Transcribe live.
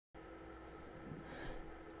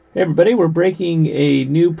Hey everybody, we're breaking a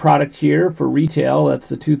new product here for retail. That's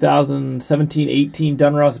the 2017-18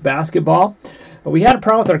 Donruss Basketball. We had a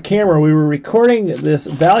problem with our camera. We were recording this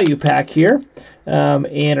value pack here,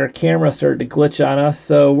 and our camera started to glitch on us.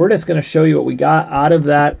 So we're just going to show you what we got out of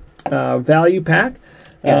that value pack.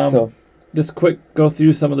 So Just quick go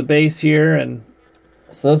through some of the base here.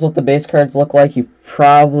 this is what the base cards look like. You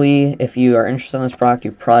probably, if you are interested in this product,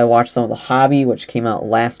 you probably watched some of the Hobby, which came out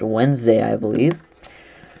last Wednesday, I believe.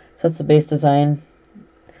 So that's the base design.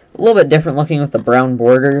 A little bit different looking with the brown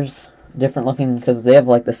borders. Different looking because they have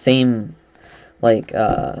like the same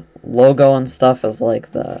logo and stuff as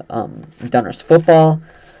like the Donruss football,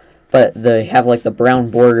 but they have like the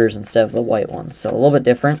brown borders instead of the white ones. So a little bit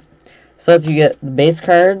different. So as you get the base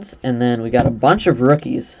cards, and then we got a bunch of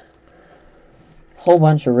rookies. Whole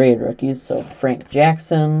bunch of raid rookies. So Frank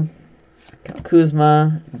Jackson, Kyle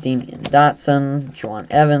Kuzma, Damian Dotson, Juwan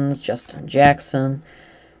Evans, Justin Jackson,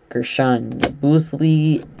 Gershon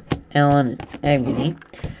Yabusele, Allen Agnew.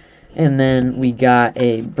 And then we got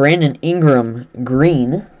a Brandon Ingram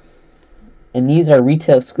green. And these are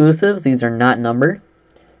retail exclusives. These are not numbered.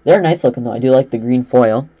 They're nice looking though. I do like the green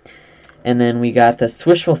foil. And then we got the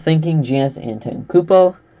Swishful Thinking Giannis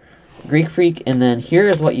Antetokounmpo, Greek Freak. And then here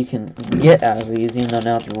is what you can get out of these, even though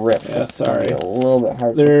now it's ripped. Yeah, so it's a little bit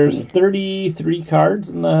hard to see. There's 33 cards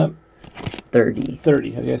in the 30.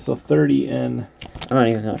 30. Okay, so 30 in. I'm not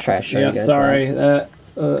even gonna try to show you guys. Sorry.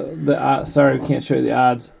 Sorry, we can't show you the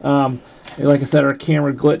odds. Like I said, our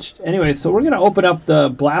camera glitched. Anyway, so we're gonna open up the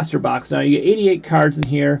blaster box now. You get 88 cards in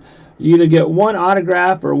here. You either get one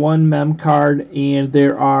autograph or one mem card, and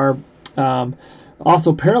there are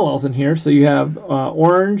also parallels in here. So you have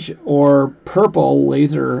orange or purple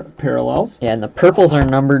laser parallels. Yeah, and the purples are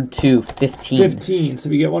numbered to 15. 15. So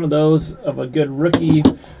if you get one of those of a good rookie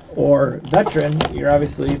or veteran, you're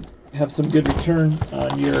obviously have some good return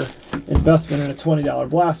on your investment in a $20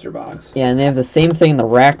 blaster box. Yeah, and they have the same thing. The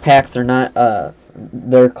rack packs are not.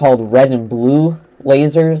 They're called red and blue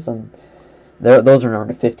lasers, and those are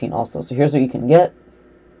numbered to 15 also. So here's what you can get.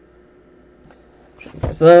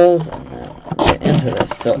 There's those. And get into this.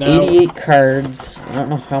 So now, 88 cards. I don't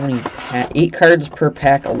know how many. 8 cards per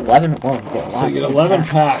pack. 11. Oh, so you get 11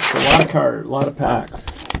 packs. A lot of cards. A lot of packs.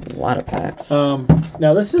 A lot of packs.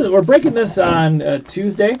 Now we're breaking this on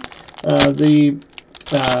Tuesday, the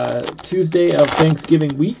Tuesday of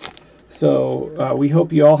Thanksgiving week. So we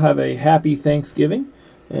hope you all have a happy Thanksgiving,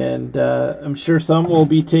 and I'm sure some will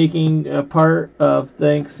be taking a part of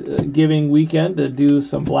Thanksgiving weekend to do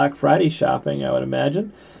some Black Friday shopping, I would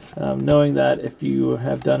imagine, knowing that if you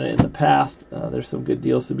have done it in the past, there's some good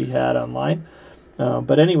deals to be had online.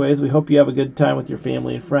 But anyways, we hope you have a good time with your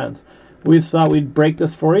family and friends. We just thought we'd break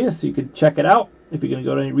this for you so you could check it out. If you're going to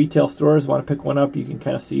go to any retail stores, want to pick one up, you can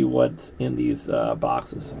kind of see what's in these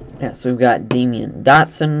boxes. Yeah, so we've got Damian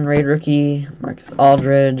Dotson, Raid Rookie, Marcus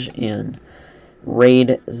Aldridge, and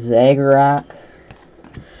Raid Zagorak.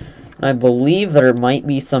 I believe there might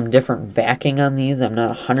be some different backing on these. I'm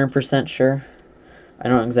not 100% sure. I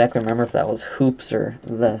don't exactly remember if that was hoops or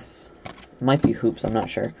this. It might be hoops, I'm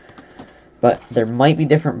not sure. But there might be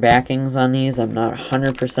different backings on these. I'm not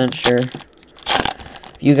 100% sure.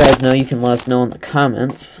 If you guys know, you can let us know in the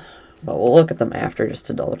comments. But we'll look at them after just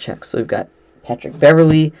to double check. So we've got Patrick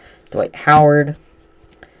Beverly, Dwight Howard,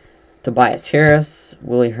 Tobias Harris,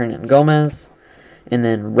 Willie Hernan Gomez, and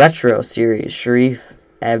then Retro Series, Sharif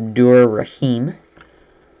Abdur-Rahim.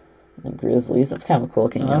 The Grizzlies. That's kind of a cool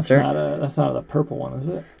looking insert. That's not the purple one, is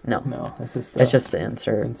it? No. No, it's just the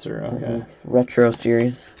insert. Okay. Retro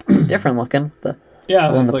Series. Different looking. The blue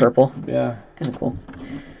and the purple. Yeah. Kind of cool.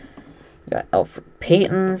 We got Alfred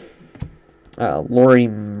Payton, Lauri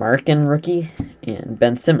Markkanen rookie, and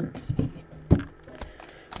Ben Simmons.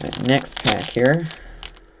 Right, next pack here.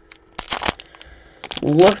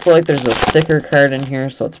 Looks like there's a sticker card in here,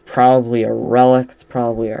 so it's probably a relic. It's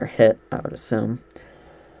probably our hit, I would assume.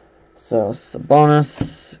 So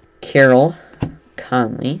Sabonis, Carroll,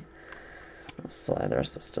 Conley. I'll slide the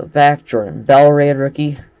rest of this to the back. Jordan Bell, raid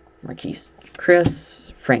rookie. Marquise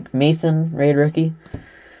Chris, Frank Mason, raid rookie.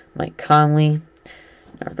 Mike Conley.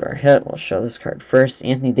 After our hit, we'll show this card first.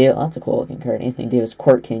 Anthony Davis. Oh, that's a cool looking card. Anthony Davis,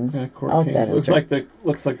 Court Kings. Yeah, Court Kings. Looks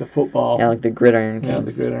like the football. Yeah, like the Gridiron Kings. Yeah,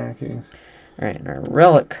 the Gridiron Kings. All right, and our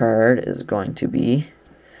relic card is going to be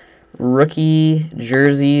rookie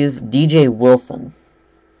jerseys, DJ Wilson.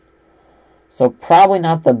 So probably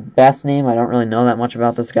not the best name. I don't really know that much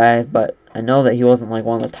about this guy, but I know that he wasn't like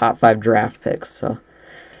one of the top 5 draft picks. So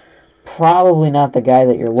probably not the guy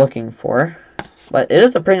that you're looking for. But it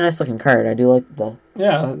is a pretty nice looking card. I do like the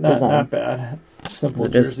not bad. Simple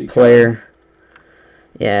jersey. Just player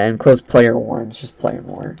Yeah, enclosed player worn. It's just player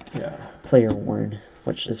worn. Yeah. Player worn,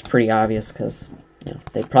 which is pretty obvious because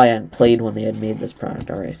they probably hadn't played when they had made this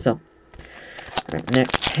product already. So, all right,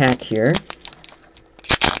 next pack here.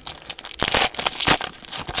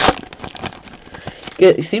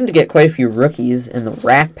 You seem to get quite a few rookies in the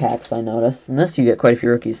rack packs, I noticed. And this you get quite a few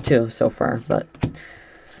rookies too so far, but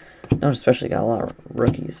don't especially got a lot of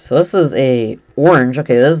rookies. So this is a orange.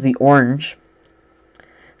 Okay, this is the orange.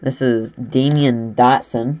 This is Damian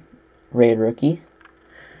Dotson, rated rookie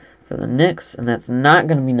for the Knicks, and that's not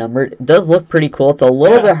going to be numbered. It does look pretty cool. It's a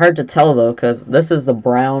little bit hard to tell though, because this is the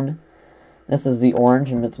brown, this is the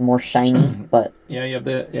orange, and it's more shiny. But yeah, you have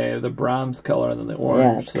the bronze color and then the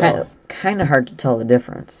orange. Yeah, it's kind of hard to tell the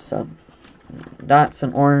difference. So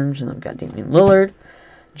Dotson orange, and then we've got Damian Lillard,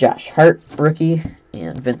 Josh Hart rookie,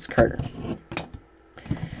 and Vince Carter.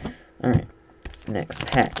 All right, next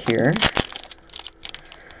pack here.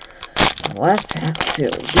 The last pack, let's see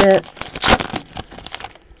what we get.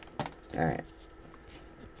 Alright.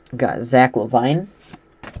 We've got Zach LaVine,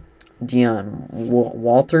 Deion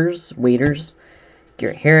Waiters,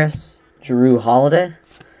 Garrett Harris, Jrue Holiday.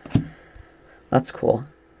 That's cool.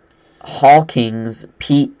 Hawkins,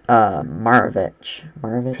 Pete Maravich.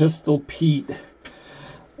 Pistol Pete.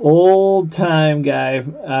 Old time guy,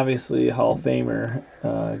 obviously Hall of Famer.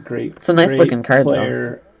 Great. It's a nice looking card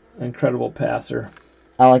player, though. Incredible passer.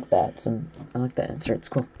 I like that. I like that insert. It's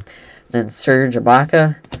cool. Then Serge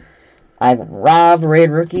Ibaka, Ivan Robb,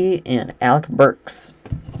 rated rookie, and Alec Burks.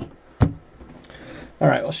 All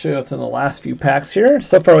right, I'll show you what's in the last few packs here.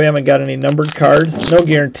 So far, we haven't got any numbered cards. No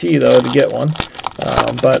guarantee though to get one,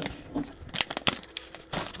 but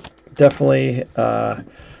definitely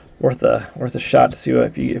worth a shot to see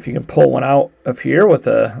if you can pull one out of here with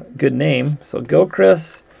a good name. So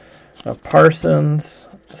Gilchrist, Parsons,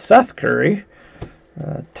 Seth Curry.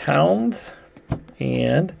 Towns,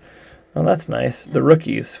 and that's nice. The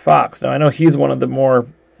rookies, Fox. Now I know he's one of the more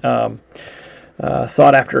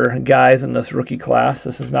sought after guys in this rookie class.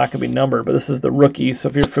 This is not going to be numbered, but this is the rookie. So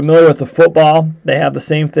if you're familiar with the football, they have the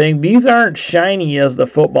same thing. These aren't shiny as the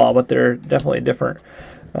football, but they're definitely different.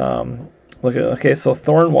 So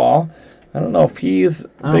Thornwall. I don't know if he's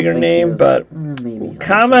a bigger name, but maybe.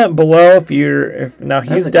 Comment below if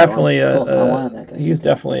he's definitely he's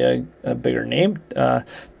definitely a bigger name.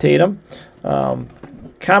 Tatum.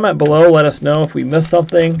 Comment below. Let us know if we missed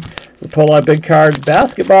something. We pull a lot of big cards.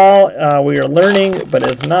 Basketball, we are learning, but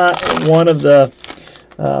it's not one of the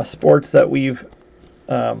sports that we've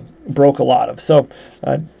broke a lot of. So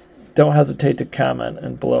don't hesitate to comment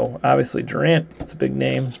and below. Obviously Durant, it's a big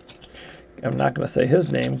name. I'm not going to say his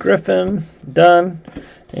name. Griffin, Dunn,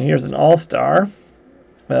 and here's an all-star.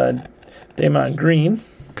 Damon Green,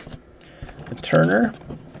 Turner,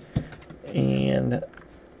 and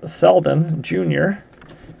Selden Jr.,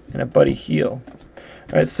 and a Buddy Hield.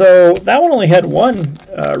 All right, so that one only had one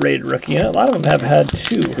rated rookie in it. A lot of them have had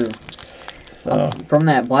two. So from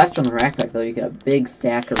that blast on the rack pack, though, you get a big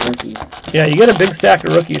stack of rookies. Yeah, you get a big stack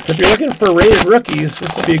of rookies. So if you're looking for rated rookies,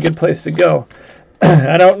 this would be a good place to go.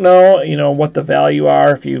 I don't know, what the value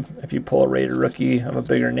are if you pull a rated rookie of a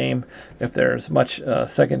bigger name, if there's much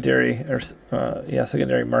secondary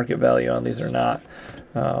market value on these or not.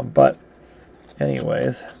 But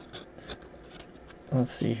anyways,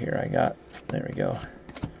 let's see here. There we go.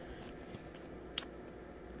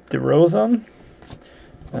 DeRozan,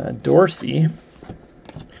 Dorsey,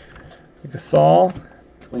 Gasol,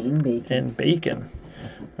 and Bacon.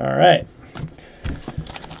 All right.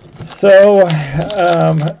 So,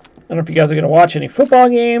 I don't know if you guys are going to watch any football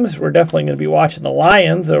games. We're definitely going to be watching the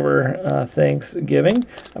Lions over Thanksgiving.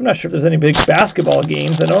 I'm not sure if there's any big basketball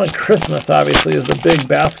games. I know Christmas, obviously, is the big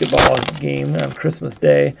basketball game on Christmas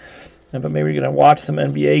Day. But maybe you're going to watch some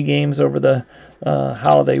NBA games over the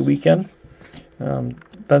holiday weekend.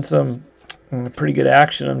 Been some pretty good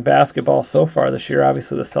action in basketball so far this year.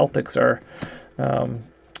 Obviously, the Celtics are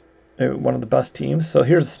one of the best teams. So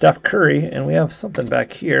here's Steph Curry, and we have something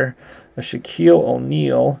back here. A Shaquille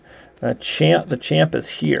O'Neal. The champ is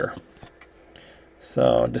here.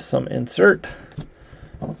 So just some insert.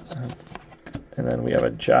 And then we have a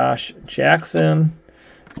Josh Jackson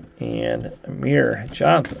and Amir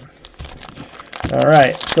Johnson. All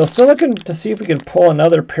right, so still looking to see if we can pull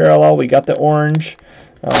another parallel. We got the orange.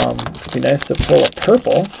 It'd be nice to pull a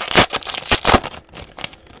purple.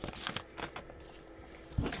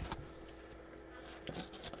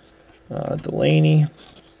 Delaney.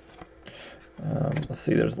 Let's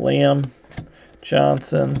see, there's Lamb,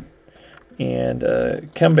 Johnson, and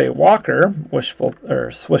Kemba Walker,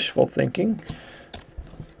 wishful thinking.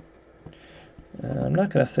 I'm not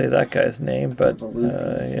going to say that guy's name, but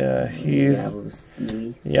yeah, he's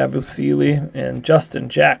Yabusele and Justin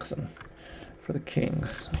Jackson for the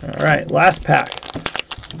Kings. All right, last pack.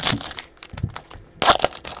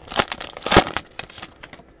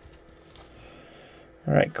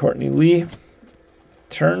 All right, Courtney Lee,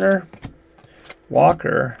 Turner,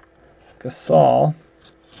 Walker, Gasol,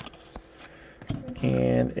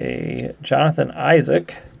 and a Jonathan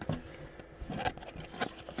Isaac,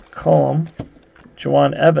 Cullum,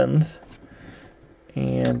 Juwan Evans,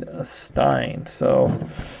 and a Stein. So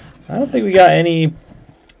I don't think we got any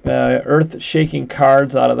earth-shaking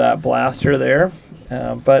cards out of that blaster there,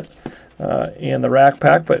 but in the rack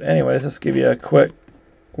pack. But anyways, let's give you a quick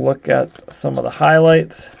look at some of the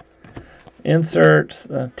highlights. Inserts,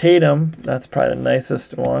 Tatum, that's probably the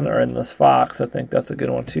nicest one, or in this Fox, I think that's a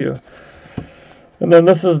good one too. And then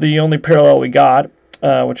this is the only parallel we got,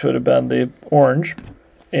 which would have been the orange.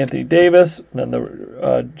 Anthony Davis, then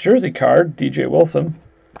the jersey card, DJ Wilson,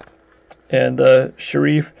 and the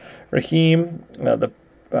Sharif Raheem, the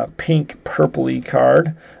pink purpley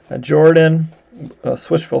card, Jordan,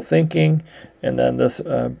 Swishful Thinking, and then this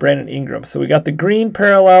Brandon Ingram. So we got the green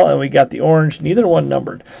parallel and we got the orange, neither one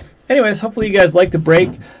numbered. Anyways, hopefully you guys like the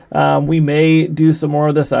break. We may do some more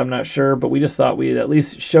of this, I'm not sure, but we just thought we'd at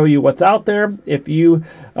least show you what's out there. If you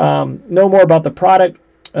know more about the product,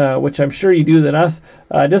 which I'm sure you do than us,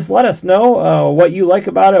 just let us know what you like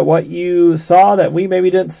about it, what you saw that we maybe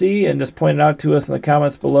didn't see, and just point it out to us in the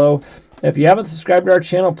comments below. If you haven't subscribed to our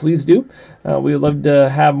channel, please do. We would love to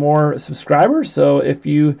have more subscribers, so if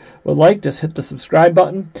you would like, just hit the subscribe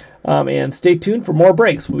button, and stay tuned for more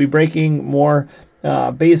breaks. We'll be breaking more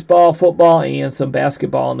baseball, football, and some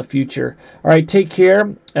basketball in the future. All right, take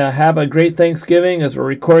care. Have a great Thanksgiving, as we're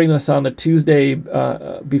recording this on the Tuesday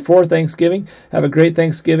before Thanksgiving. Have a great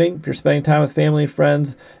Thanksgiving. If you're spending time with family and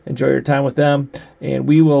friends, enjoy your time with them, and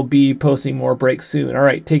we will be posting more breaks soon. All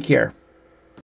right, take care.